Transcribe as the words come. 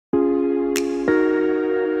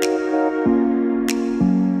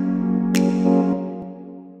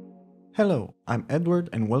Hello, I'm Edward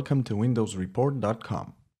and welcome to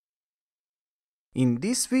windowsreport.com. In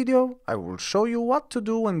this video, I will show you what to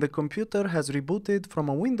do when the computer has rebooted from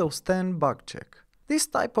a Windows 10 bug check. This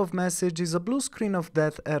type of message is a blue screen of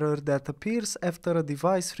death error that appears after a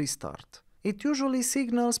device restart. It usually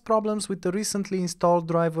signals problems with the recently installed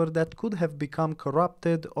driver that could have become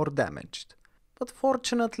corrupted or damaged. But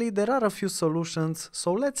fortunately, there are a few solutions,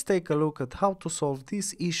 so let's take a look at how to solve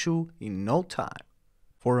this issue in no time.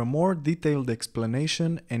 For a more detailed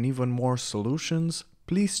explanation and even more solutions,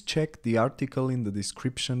 please check the article in the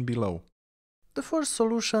description below. The first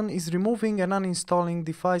solution is removing and uninstalling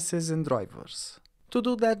devices and drivers. To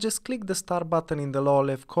do that, just click the Start button in the lower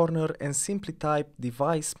left corner and simply type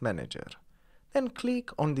Device Manager. Then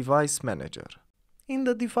click on Device Manager. In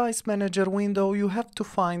the Device Manager window, you have to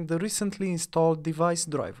find the recently installed device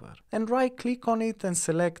driver and right-click on it and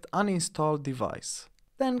select Uninstall Device.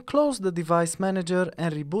 Then close the Device Manager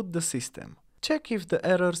and reboot the system. Check if the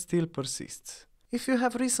error still persists. If you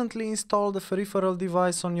have recently installed a peripheral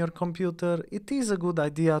device on your computer, it is a good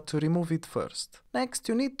idea to remove it first. Next,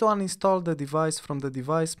 you need to uninstall the device from the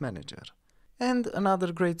Device Manager. And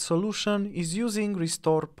another great solution is using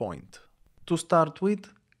Restore Point. To start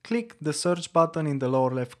with, click the search button in the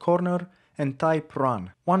lower left corner and type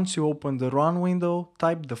Run. Once you open the Run window,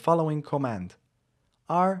 type the following command: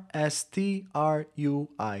 RSTRUI.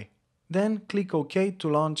 Then click OK to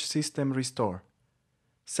launch System Restore.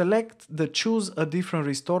 Select the Choose a different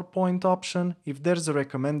restore point option if there's a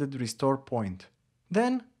recommended restore point.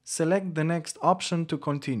 Then select the next option to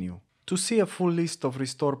continue. To see a full list of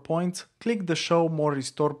restore points, click the Show More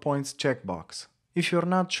Restore Points checkbox. If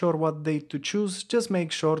you're not sure what date to choose, just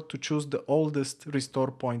make sure to choose the oldest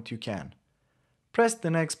restore point you can. Press the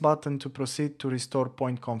next button to proceed to restore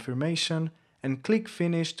point confirmation and click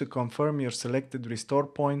Finish to confirm your selected restore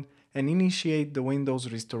point and initiate the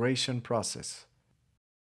Windows restoration process.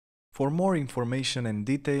 For more information and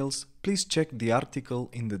details, please check the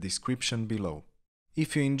article in the description below.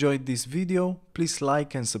 If you enjoyed this video, please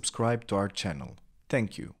like and subscribe to our channel.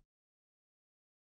 Thank you.